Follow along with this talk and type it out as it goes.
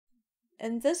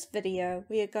In this video,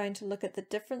 we are going to look at the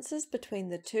differences between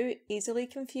the two easily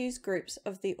confused groups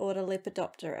of the order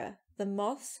Lepidoptera, the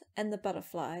moths and the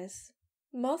butterflies.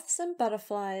 Moths and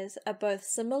butterflies are both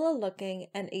similar looking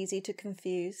and easy to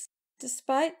confuse.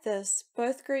 Despite this,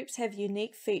 both groups have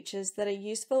unique features that are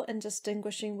useful in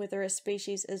distinguishing whether a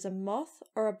species is a moth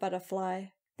or a butterfly.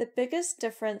 The biggest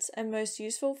difference and most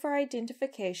useful for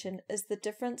identification is the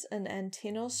difference in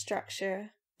antennal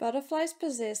structure. Butterflies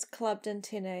possess clubbed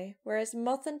antennae, whereas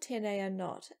moth antennae are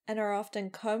not, and are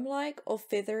often comb-like or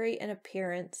feathery in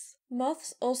appearance.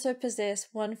 Moths also possess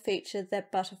one feature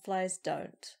that butterflies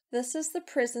don't. This is the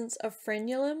presence of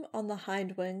frenulum on the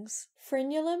hindwings.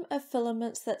 Frenulum are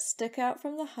filaments that stick out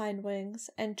from the hindwings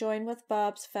and join with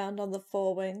barbs found on the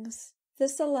forewings.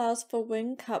 This allows for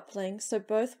wing coupling so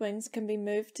both wings can be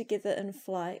moved together in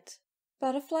flight.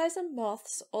 Butterflies and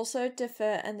moths also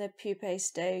differ in their pupae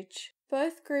stage.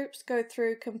 Both groups go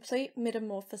through complete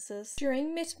metamorphosis.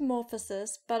 During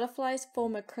metamorphosis, butterflies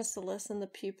form a chrysalis in the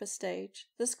pupa stage.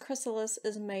 This chrysalis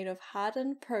is made of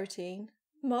hardened protein.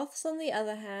 Moths, on the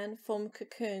other hand, form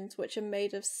cocoons which are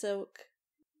made of silk.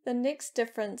 The next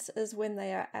difference is when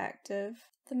they are active.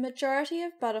 The majority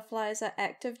of butterflies are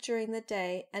active during the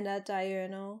day and are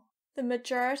diurnal. The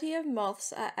majority of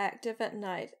moths are active at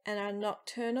night and are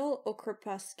nocturnal or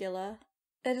crepuscular.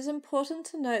 It is important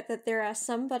to note that there are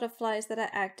some butterflies that are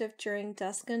active during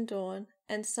dusk and dawn,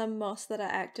 and some moths that are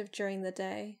active during the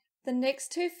day. The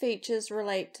next two features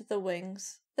relate to the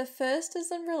wings. The first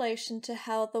is in relation to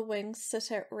how the wings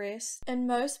sit at rest. In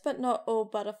most but not all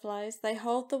butterflies, they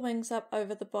hold the wings up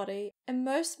over the body. In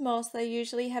most moths, they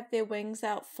usually have their wings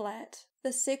out flat.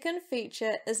 The second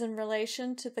feature is in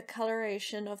relation to the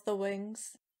coloration of the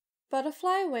wings.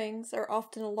 Butterfly wings are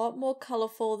often a lot more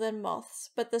colorful than moths,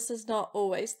 but this is not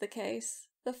always the case.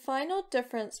 The final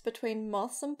difference between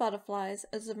moths and butterflies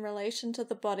is in relation to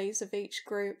the bodies of each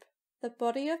group. The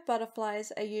body of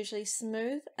butterflies are usually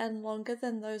smooth and longer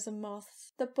than those of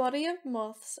moths. The body of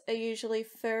moths are usually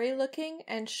furry looking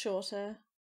and shorter.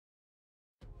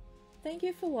 Thank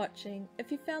you for watching.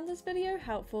 If you found this video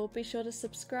helpful, be sure to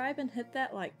subscribe and hit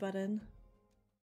that like button.